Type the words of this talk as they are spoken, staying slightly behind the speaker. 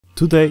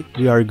Today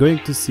we are going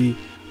to see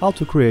how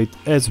to create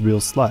Ezreal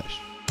Slash.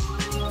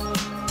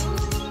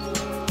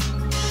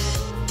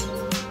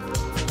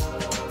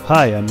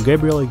 Hi, I'm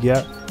Gabriel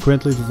Aguiar,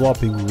 currently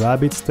developing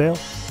Rabbit's Tail,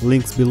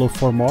 links below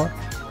for more,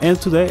 and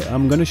today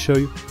I'm gonna show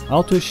you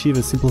how to achieve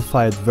a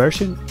simplified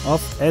version of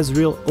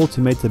Ezreal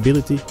ultimate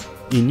ability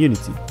in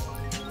Unity,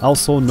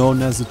 also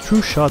known as the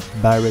True Shot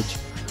Barrage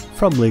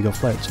from League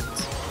of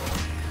Legends.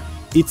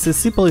 It's a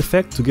simple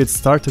effect to get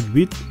started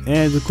with,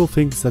 and the cool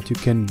thing is that you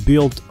can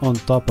build on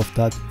top of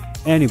that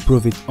and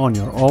improve it on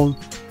your own,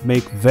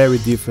 make very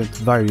different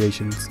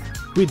variations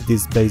with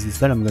these bases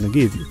that I'm gonna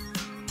give you.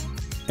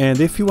 And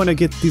if you wanna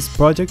get this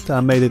project,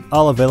 I made it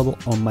all available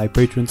on my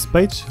Patreon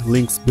page,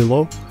 links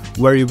below,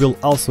 where you will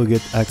also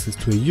get access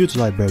to a huge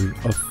library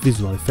of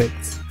visual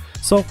effects.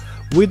 So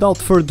without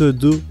further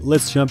ado,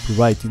 let's jump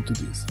right into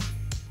this.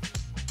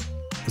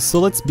 So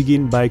let's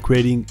begin by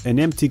creating an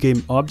empty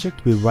game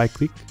object with right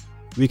click.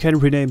 We can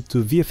rename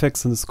to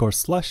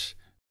VFX_Slash,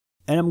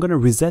 and I'm gonna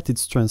reset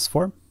its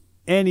transform,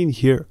 and in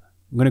here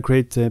I'm gonna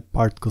create a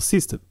particle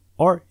system,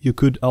 or you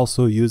could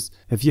also use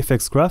a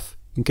VFX graph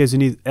in case you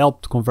need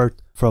help to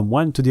convert from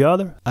one to the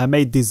other. I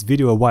made this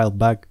video a while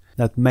back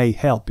that may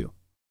help you.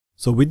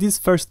 So with this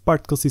first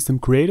particle system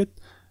created,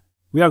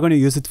 we are going to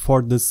use it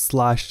for the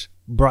slash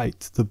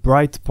bright, the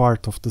bright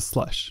part of the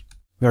slash.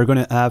 We are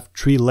going to have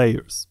 3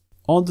 layers.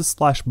 On the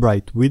slash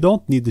bright, we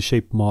don't need the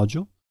shape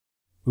module.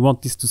 We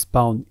want this to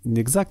spawn in the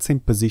exact same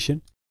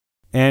position,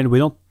 and we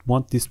don't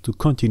want this to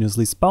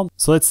continuously spawn.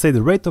 So let's say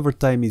the rate over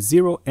time is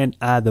 0 and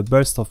add a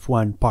burst of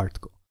 1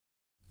 particle.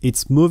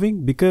 It's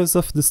moving because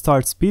of the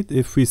start speed.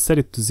 If we set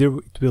it to 0,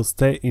 it will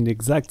stay in the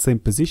exact same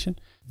position.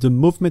 The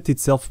movement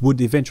itself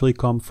would eventually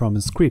come from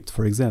a script,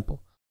 for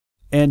example.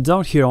 And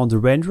down here on the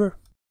renderer,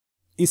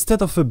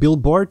 instead of a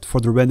billboard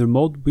for the render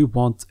mode, we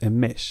want a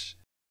mesh.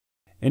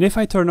 And if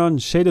I turn on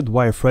shaded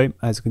wireframe,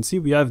 as you can see,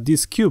 we have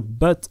this cube,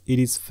 but it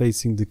is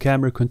facing the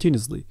camera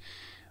continuously.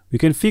 We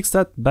can fix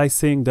that by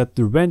saying that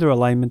the render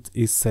alignment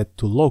is set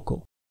to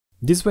local.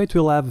 This way it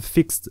will have a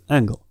fixed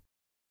angle.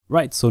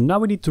 Right, so now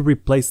we need to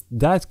replace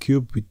that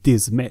cube with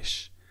this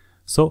mesh.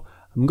 So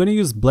I'm going to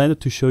use Blender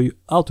to show you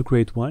how to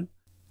create one.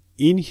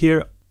 In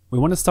here, we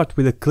want to start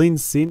with a clean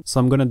scene,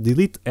 so I'm going to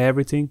delete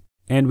everything,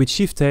 and with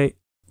Shift A,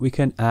 we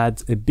can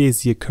add a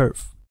Bezier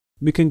curve.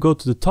 We can go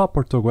to the top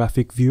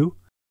orthographic view,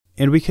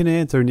 and we can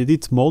enter in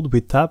edit mode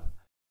with tab.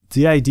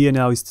 The idea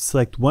now is to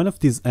select one of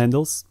these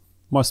handles,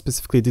 more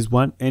specifically this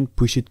one, and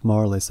push it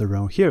more or less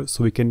around here,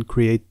 so we can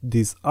create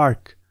this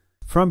arc.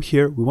 From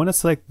here, we want to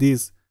select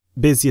this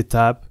Bezier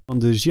tab on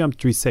the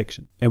geometry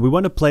section, and we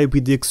want to play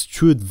with the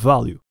extrude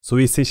value, so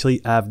we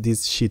essentially have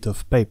this sheet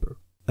of paper.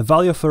 A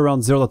value of around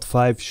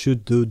 0.5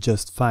 should do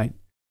just fine.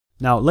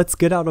 Now let's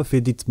get out of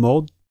edit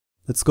mode,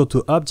 let's go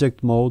to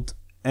object mode,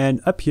 and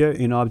up here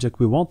in object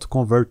we want to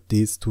convert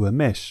this to a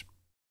mesh.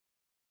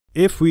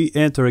 If we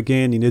enter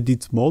again in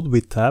edit mode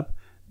with tab,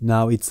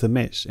 now it's a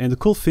mesh, and the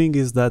cool thing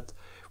is that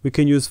we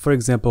can use, for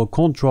example,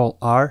 Ctrl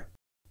R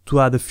to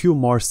add a few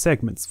more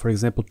segments. For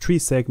example, 3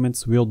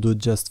 segments will do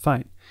just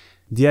fine.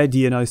 The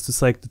idea now is to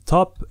select the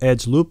top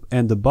edge loop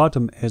and the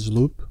bottom edge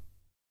loop,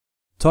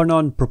 turn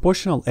on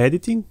proportional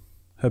editing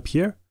up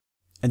here,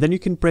 and then you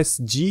can press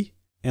G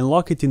and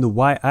lock it in the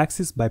Y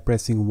axis by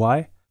pressing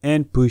Y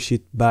and push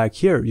it back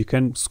here. You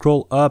can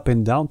scroll up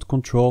and down to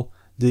control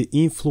the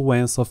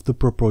influence of the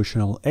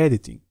proportional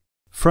editing.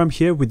 From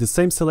here, with the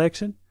same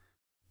selection,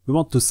 we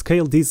want to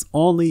scale this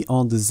only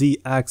on the Z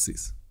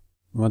axis.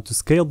 We want to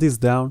scale this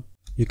down.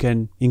 You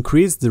can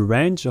increase the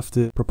range of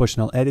the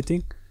proportional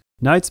editing.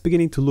 Now it's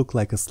beginning to look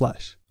like a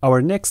slash.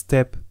 Our next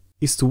step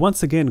is to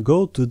once again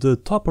go to the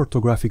top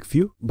orthographic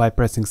view by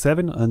pressing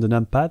 7 on the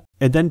numpad,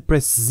 and then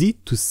press Z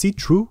to see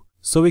through,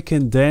 so we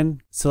can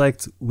then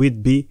select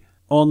with B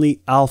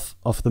only half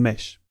of the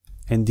mesh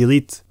and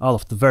delete all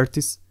of the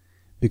vertices,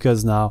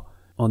 because now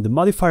on the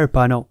modifier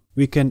panel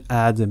we can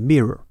add a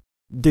mirror.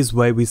 This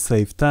way we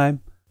save time.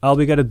 All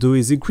we gotta do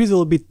is increase a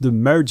little bit the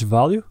merge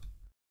value,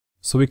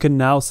 so we can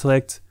now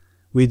select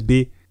with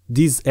B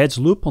this edge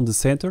loop on the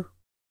center,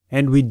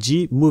 and with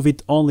G move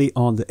it only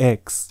on the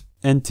X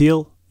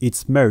until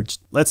it's merged.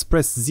 Let's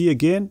press Z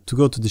again to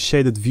go to the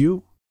shaded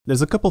view.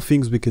 There's a couple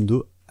things we can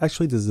do.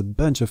 Actually, there's a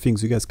bunch of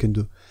things you guys can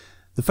do.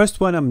 The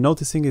first one I'm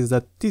noticing is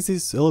that this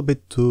is a little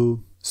bit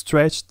too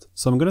stretched,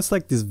 so I'm gonna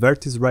select this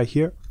vertex right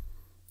here,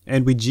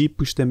 and with G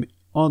push them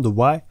on the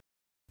Y.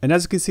 And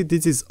as you can see,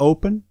 this is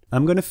open.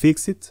 I'm gonna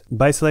fix it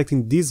by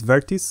selecting this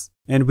vertex,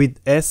 and with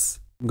S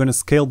I'm gonna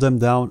scale them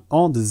down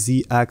on the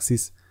Z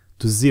axis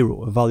to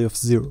 0, a value of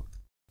 0.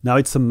 Now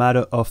it's a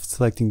matter of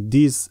selecting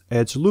these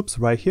edge loops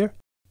right here,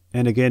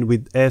 and again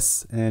with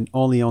S and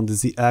only on the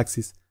Z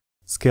axis,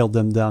 scale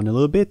them down a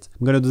little bit.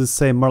 I'm gonna do the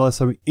same more or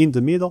less in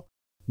the middle,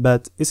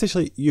 but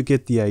essentially you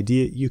get the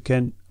idea. You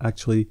can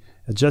actually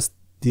adjust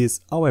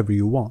this however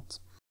you want.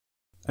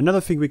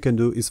 Another thing we can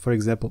do is, for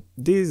example,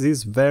 this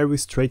is very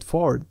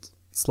straightforward.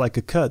 It's like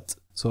a cut.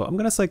 So I'm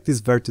gonna select this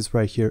vertex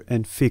right here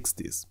and fix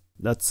this.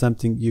 That's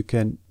something you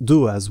can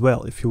do as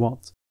well if you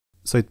want.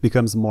 So it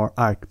becomes more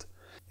arced.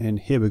 And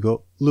here we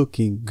go,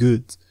 looking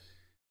good.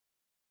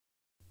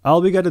 All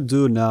we gotta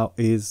do now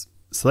is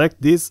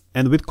select this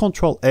and with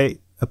Ctrl A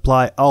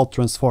apply all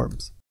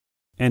transforms.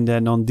 And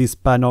then on this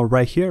panel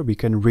right here we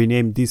can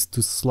rename this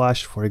to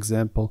Slash, for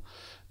example,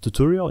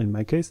 tutorial in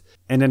my case,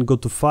 and then go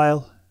to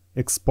File,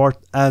 Export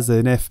as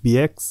an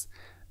FBX,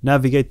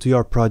 navigate to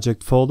your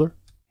project folder,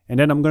 and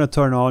then I'm gonna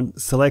turn on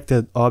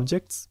Selected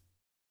Objects,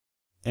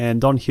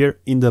 and down here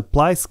in the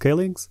Apply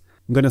Scalings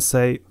I'm gonna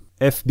say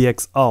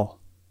FBX All,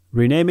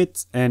 rename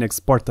it and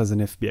export as an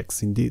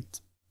FBX indeed.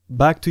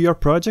 Back to your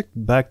project,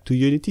 back to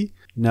Unity.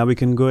 Now we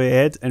can go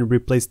ahead and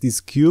replace this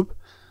cube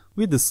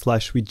with the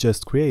slash we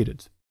just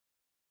created.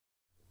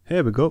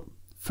 Here we go.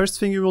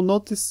 First thing you will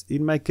notice,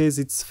 in my case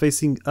it's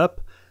facing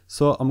up,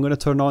 so I'm gonna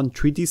turn on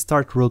 3D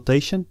Start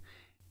Rotation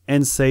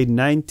and say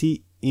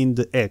 90 in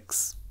the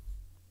X.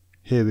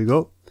 Here we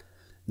go.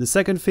 The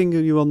second thing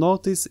you will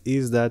notice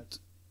is that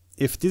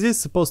if this is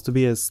supposed to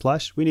be a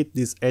slash, we need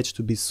this edge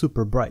to be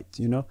super bright,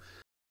 you know?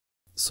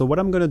 So what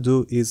I'm gonna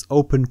do is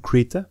open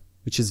Krita,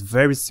 which is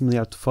very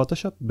similar to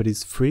Photoshop, but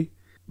it's free.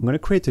 I'm gonna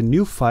create a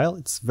new file,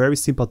 it's very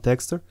simple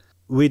texture,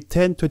 with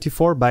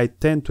 1024 by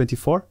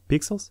 1024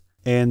 pixels.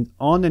 And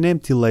on an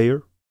empty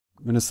layer,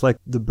 I'm gonna select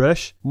the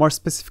brush, more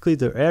specifically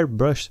the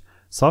airbrush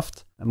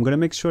soft. I'm gonna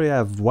make sure I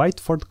have white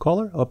for the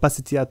color,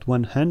 opacity at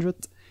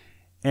 100.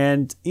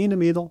 And in the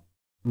middle,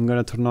 I'm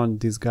gonna turn on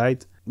this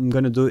guide. I'm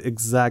gonna do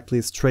exactly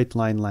a straight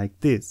line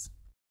like this.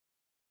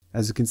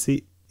 As you can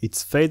see,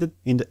 it's faded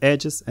in the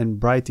edges and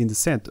bright in the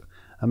center.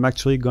 I'm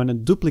actually gonna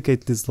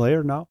duplicate this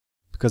layer now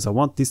because I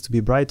want this to be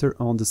brighter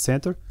on the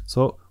center.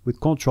 So with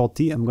Ctrl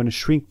T, I'm gonna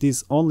shrink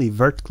this only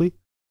vertically.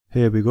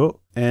 Here we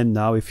go. And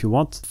now if you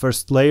want,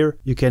 first layer,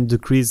 you can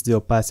decrease the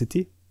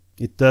opacity.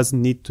 It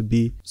doesn't need to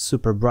be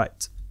super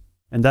bright.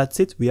 And that's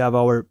it. We have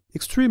our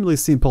extremely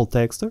simple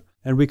texture,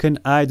 and we can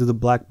hide the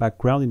black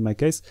background in my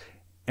case.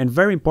 And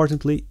very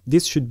importantly,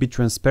 this should be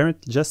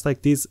transparent just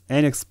like this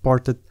and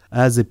exported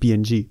as a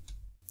PNG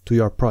to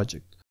your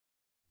project.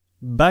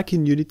 Back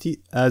in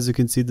Unity, as you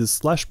can see the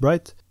slash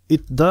bright,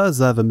 it does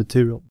have a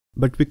material,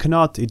 but we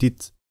cannot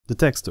edit the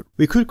texture.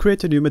 We could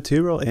create a new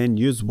material and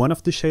use one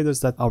of the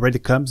shaders that already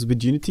comes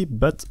with Unity,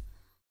 but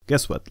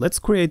guess what? Let's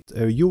create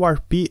a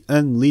URP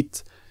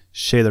unlit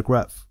shader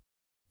graph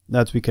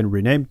that we can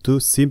rename to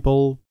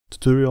simple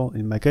tutorial,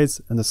 in my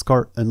case,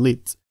 underscore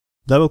unlit.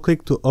 Double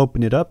click to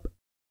open it up,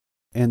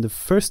 and the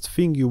first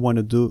thing you want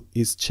to do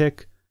is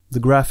check the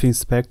graph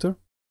inspector.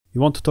 You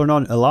want to turn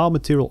on allow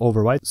material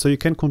override so you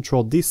can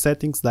control these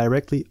settings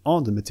directly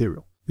on the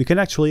material. We can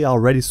actually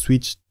already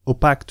switch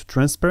opaque to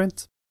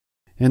transparent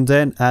and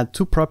then add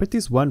two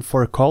properties, one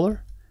for a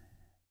color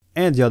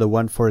and the other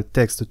one for a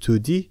text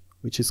 2D,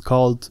 which is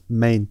called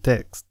main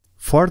text.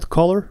 For the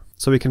color,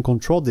 so we can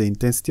control the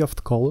intensity of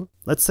the color,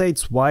 let's say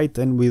it's white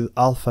and with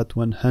alpha at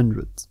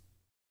 100.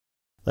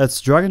 Let's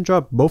drag and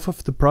drop both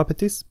of the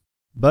properties,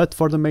 but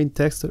for the main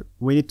texture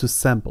we need to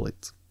sample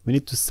it. We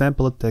need to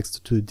sample a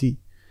text 2D.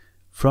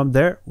 From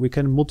there we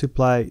can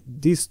multiply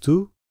these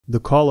two, the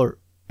color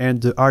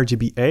and the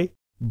RGBA,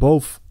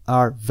 both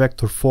are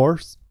vector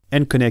 4s,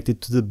 and connect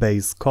it to the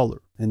base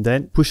color. And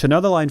then push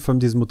another line from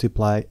this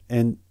multiply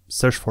and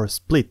search for a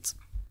split.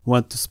 We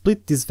want to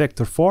split this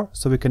vector 4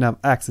 so we can have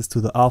access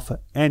to the alpha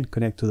and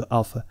connect to the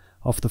alpha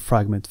of the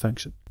fragment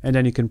function. And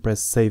then you can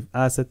press save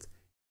asset.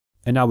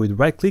 And now with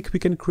right click we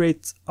can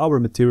create our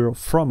material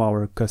from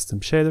our custom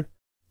shader,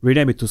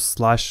 rename it to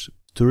slash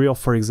tutorial,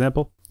 for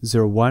example,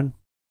 01,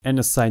 and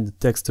assign the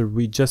texture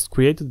we just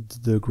created,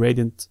 the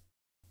gradient,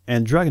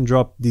 and drag and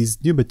drop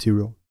this new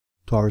material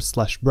to our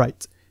slash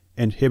bright.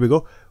 And here we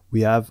go,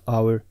 we have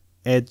our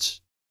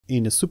edge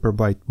in a super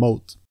bright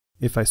mode.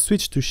 If I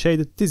switch to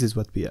shaded, this is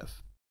what we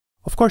have.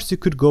 Of course you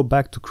could go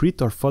back to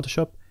Krita or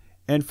Photoshop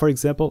and, for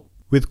example,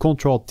 with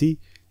Ctrl T,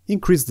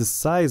 increase the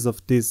size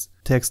of this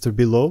texture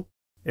below,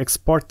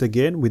 export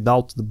again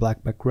without the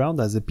black background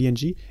as a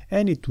PNG,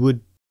 and it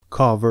would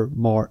cover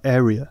more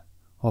area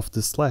of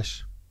the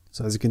slash.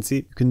 So as you can see,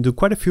 you can do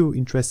quite a few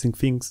interesting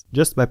things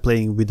just by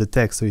playing with the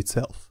texture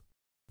itself.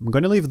 I'm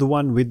gonna leave the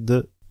one with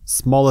the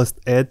smallest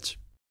edge.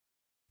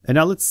 And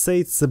now let's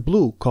say it's a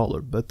blue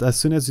color, but as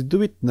soon as you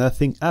do it,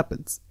 nothing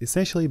happens.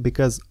 Essentially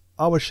because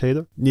our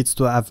shader needs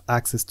to have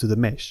access to the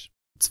mesh.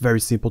 It's very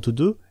simple to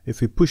do.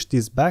 If we push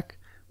this back,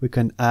 we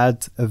can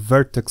add a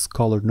vertex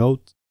color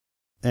node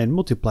and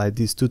multiply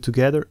these two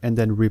together and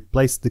then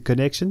replace the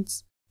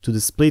connections to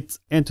the split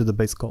and to the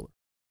base color.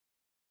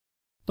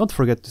 Don't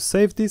forget to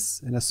save this,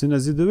 and as soon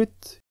as you do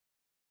it,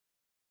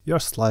 your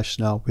slash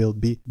now will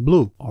be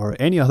blue or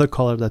any other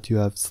color that you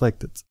have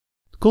selected.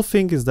 The cool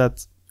thing is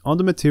that on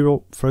the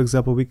material, for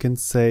example, we can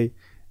say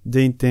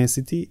the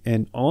intensity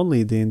and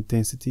only the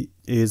intensity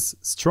is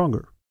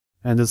stronger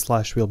and the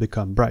slash will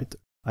become brighter.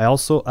 I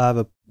also have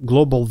a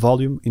global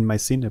volume in my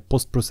scene, a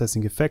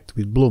post-processing effect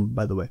with bloom,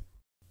 by the way.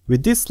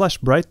 With this slash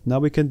bright, now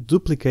we can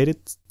duplicate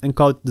it and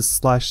call it the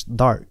slash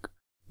dark.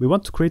 We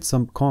want to create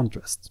some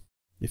contrast.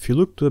 If you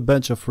look to a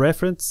bunch of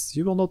reference,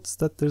 you will notice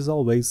that there's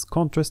always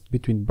contrast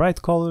between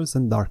bright colors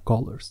and dark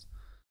colors.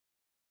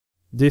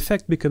 The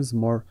effect becomes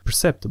more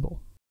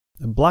perceptible.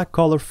 A black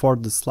color for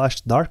the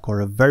slash dark or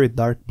a very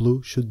dark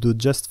blue should do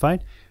just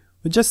fine.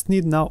 We just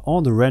need now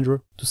on the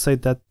renderer to say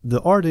that the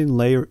origin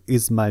layer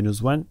is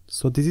 -1,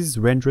 so this is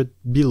rendered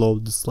below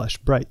the slash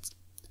bright.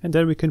 And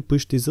then we can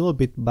push this a little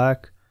bit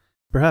back,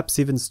 perhaps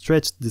even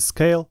stretch the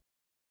scale,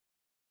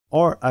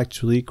 or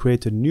actually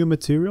create a new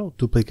material,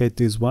 duplicate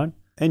this one,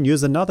 and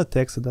use another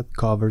texture that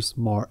covers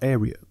more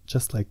area,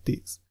 just like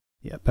this.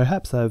 Yeah,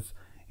 perhaps I've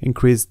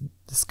increased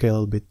the scale a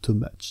little bit too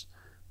much.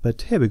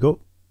 But here we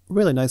go,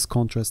 really nice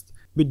contrast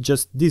with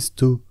just these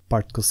two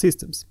particle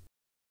systems.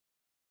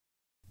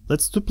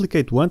 Let's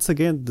duplicate once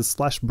again the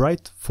slash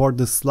bright for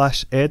the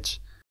slash edge.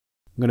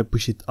 I'm gonna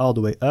push it all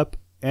the way up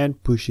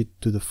and push it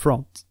to the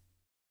front.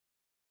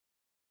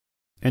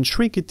 And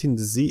shrink it in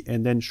the Z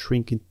and then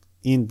shrink it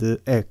in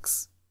the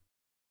X.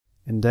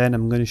 And then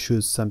I'm gonna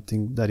choose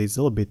something that is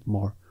a little bit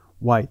more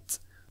white,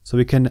 so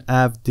we can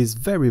have this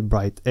very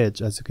bright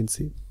edge, as you can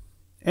see.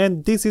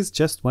 And this is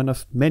just one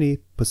of many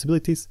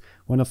possibilities,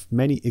 one of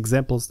many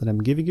examples that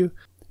I'm giving you.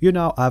 You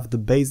now have the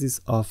basis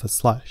of a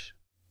slash.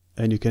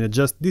 And you can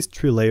adjust these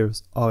three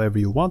layers however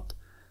you want,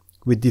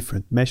 with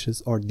different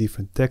meshes or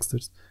different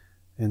textures,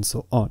 and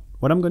so on.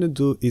 What I'm gonna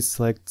do is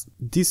select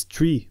these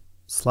three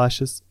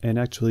slashes and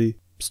actually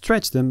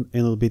stretch them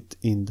a little bit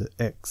in the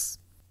X,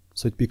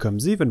 so it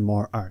becomes even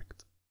more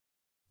arced.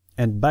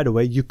 And by the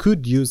way, you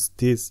could use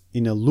this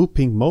in a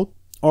looping mode,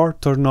 or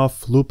turn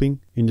off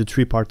looping in the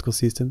three particle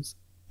systems,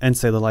 and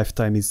say the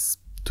lifetime is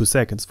 2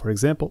 seconds, for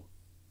example,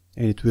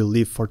 and it will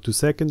live for 2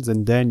 seconds,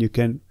 and then you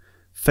can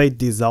fade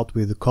this out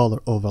with the color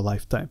over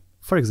lifetime.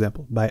 For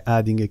example, by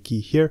adding a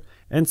key here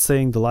and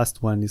saying the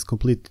last one is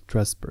completely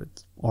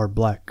transparent or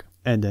black,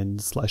 and then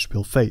the slash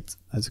will fade,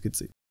 as you can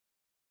see.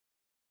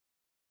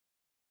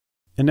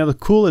 Another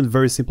cool and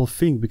very simple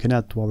thing we can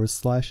add to our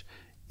slash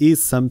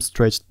is some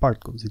stretched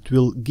particles. It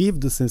will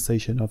give the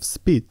sensation of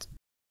speed.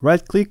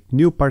 Right click,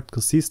 new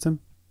particle system,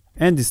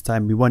 and this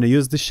time we want to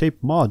use the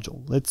shape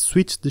module. Let's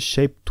switch the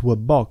shape to a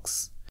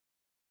box.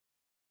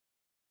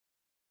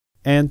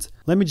 And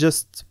let me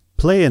just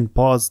play and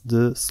pause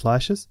the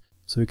slashes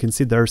so you can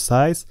see their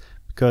size,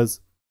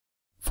 because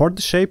for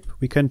the shape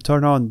we can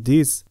turn on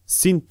these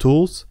scene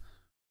tools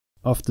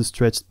of the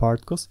stretched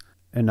particles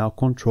and now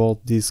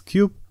control this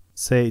cube,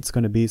 say it's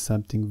going to be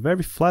something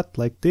very flat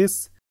like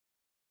this,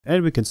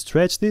 and we can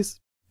stretch this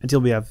until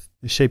we have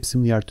a shape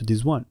similar to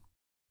this one.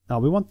 Now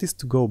we want this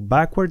to go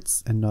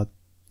backwards and not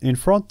in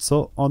front,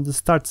 so on the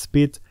start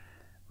speed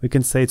we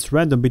can say it's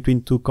random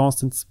between two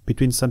constants,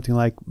 between something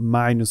like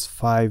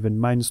 -5 and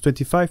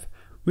 -25.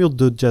 Will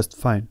do just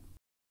fine.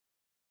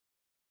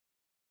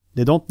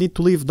 They don't need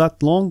to live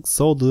that long,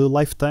 so the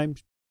lifetime,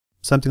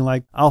 something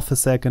like half a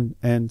second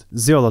and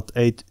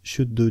 0.8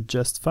 should do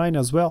just fine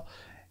as well.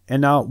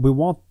 And now we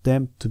want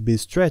them to be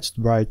stretched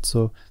right,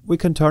 so we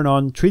can turn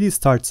on 3D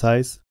start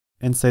size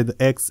and say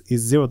the X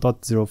is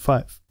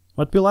 0.05.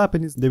 What will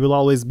happen is they will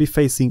always be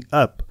facing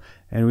up,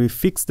 and we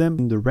fix them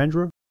in the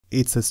renderer.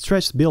 It's a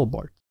stretched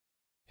billboard.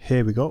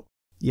 Here we go.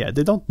 Yeah,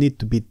 they don't need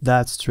to be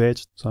that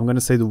stretched, so I'm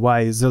gonna say the Y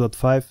is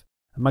 0.5.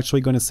 I'm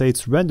actually going to say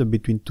it's random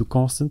between two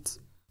constants,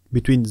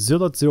 between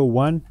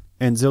 0.01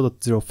 and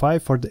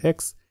 0.05 for the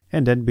X,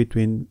 and then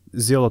between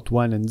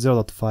 0.1 and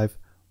 0.5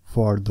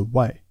 for the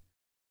Y.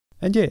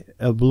 And yeah,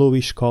 a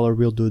bluish color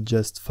will do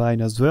just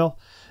fine as well.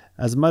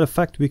 As a matter of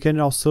fact, we can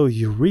also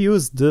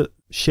reuse the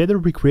shader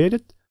we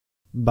created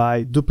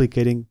by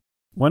duplicating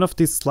one of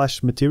these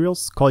slash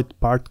materials, call it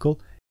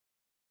particle,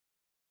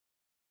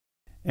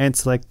 and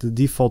select the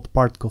default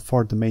particle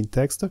for the main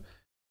texture.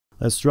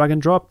 Let's drag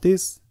and drop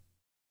this.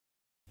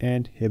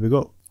 And here we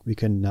go. We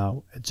can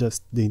now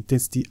adjust the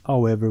intensity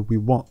however we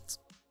want.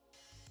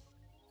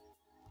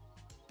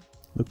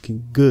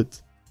 Looking good.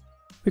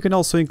 We can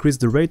also increase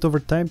the rate over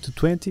time to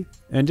 20,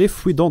 and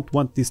if we don't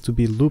want this to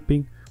be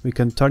looping, we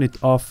can turn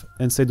it off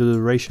and say the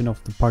duration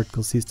of the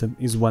particle system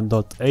is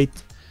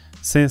 1.8,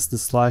 since the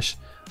slash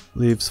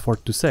lives for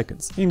 2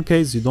 seconds, in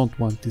case you don't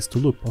want this to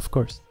loop, of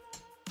course.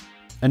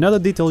 Another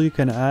detail you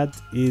can add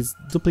is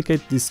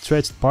duplicate these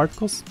stretched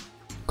particles,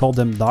 call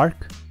them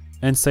dark,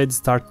 and say the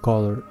start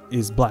color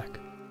is black.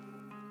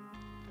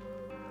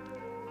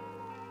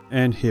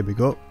 And here we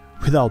go,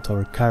 without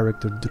our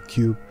character, the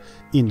cube,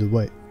 in the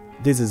way.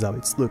 This is how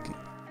it's looking.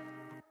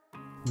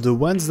 The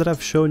ones that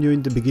I've shown you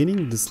in the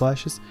beginning, the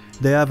slashes,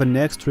 they have an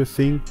extra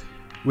thing,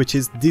 which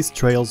is these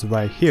trails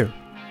right here.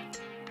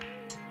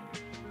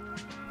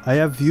 I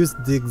have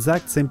used the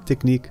exact same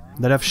technique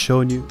that I've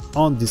shown you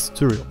on this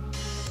tutorial.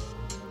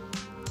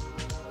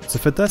 It's a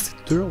fantastic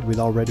tutorial with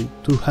already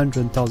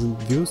 200,000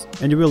 views,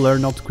 and you will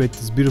learn how to create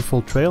these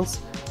beautiful trails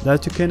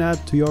that you can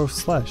add to your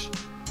slash,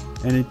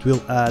 and it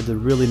will add a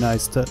really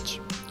nice touch.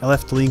 I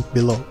left a link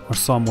below or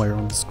somewhere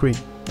on the screen.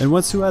 And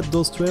once you add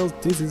those trails,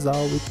 this is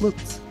how it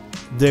looks.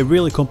 They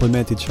really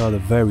complement each other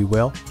very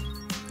well,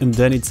 and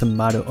then it's a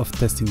matter of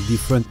testing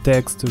different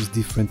textures,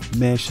 different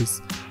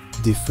meshes,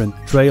 different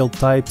trail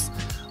types,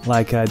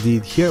 like I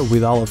did here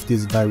with all of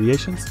these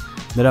variations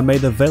that I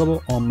made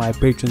available on my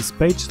Patreon's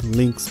page,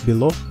 links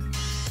below.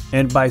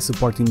 And by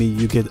supporting me,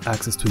 you get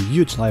access to a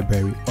huge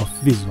library of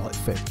visual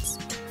effects.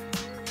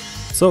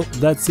 So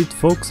that's it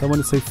folks, I want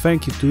to say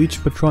thank you to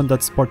each patron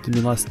that supported me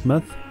last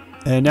month.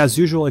 And as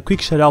usual, a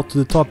quick shout out to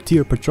the top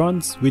tier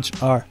patrons, which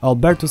are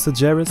Alberto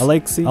Sageras,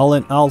 Alexi,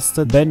 Alan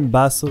Alstad, Ben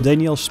Basso,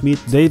 Daniel Schmidt,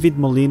 David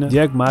Molina,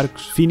 Diego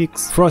Marcos,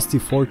 Phoenix,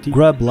 Frosty40,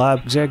 Grub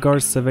Lab, Jagor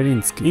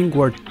Severinsky,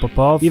 Ingward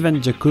Popov, Ivan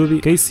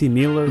Jacobi, Casey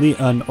Miller,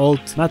 Leon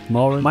Holt, Matt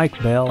Moran,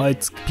 Mike Bell,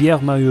 Leitsk,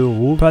 Pierre-Mario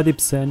Roux, Pradip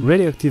Sen,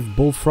 Radioactive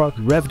Bullfrog,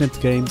 Revenant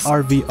Games,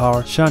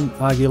 RVR, Sean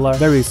Aguilar,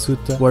 Barry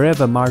Suta,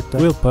 Wherever Marta,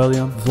 Will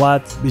Pullion,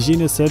 Vlad,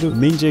 Virginia Sedu,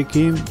 Minjay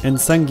Kim, and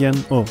Sangyan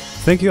Oh.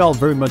 Thank you all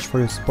very much for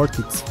your support,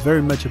 it's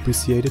very much appreciated.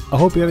 I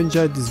hope you have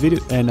enjoyed this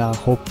video and I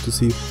hope to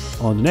see you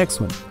on the next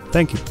one.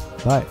 Thank you.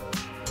 Bye.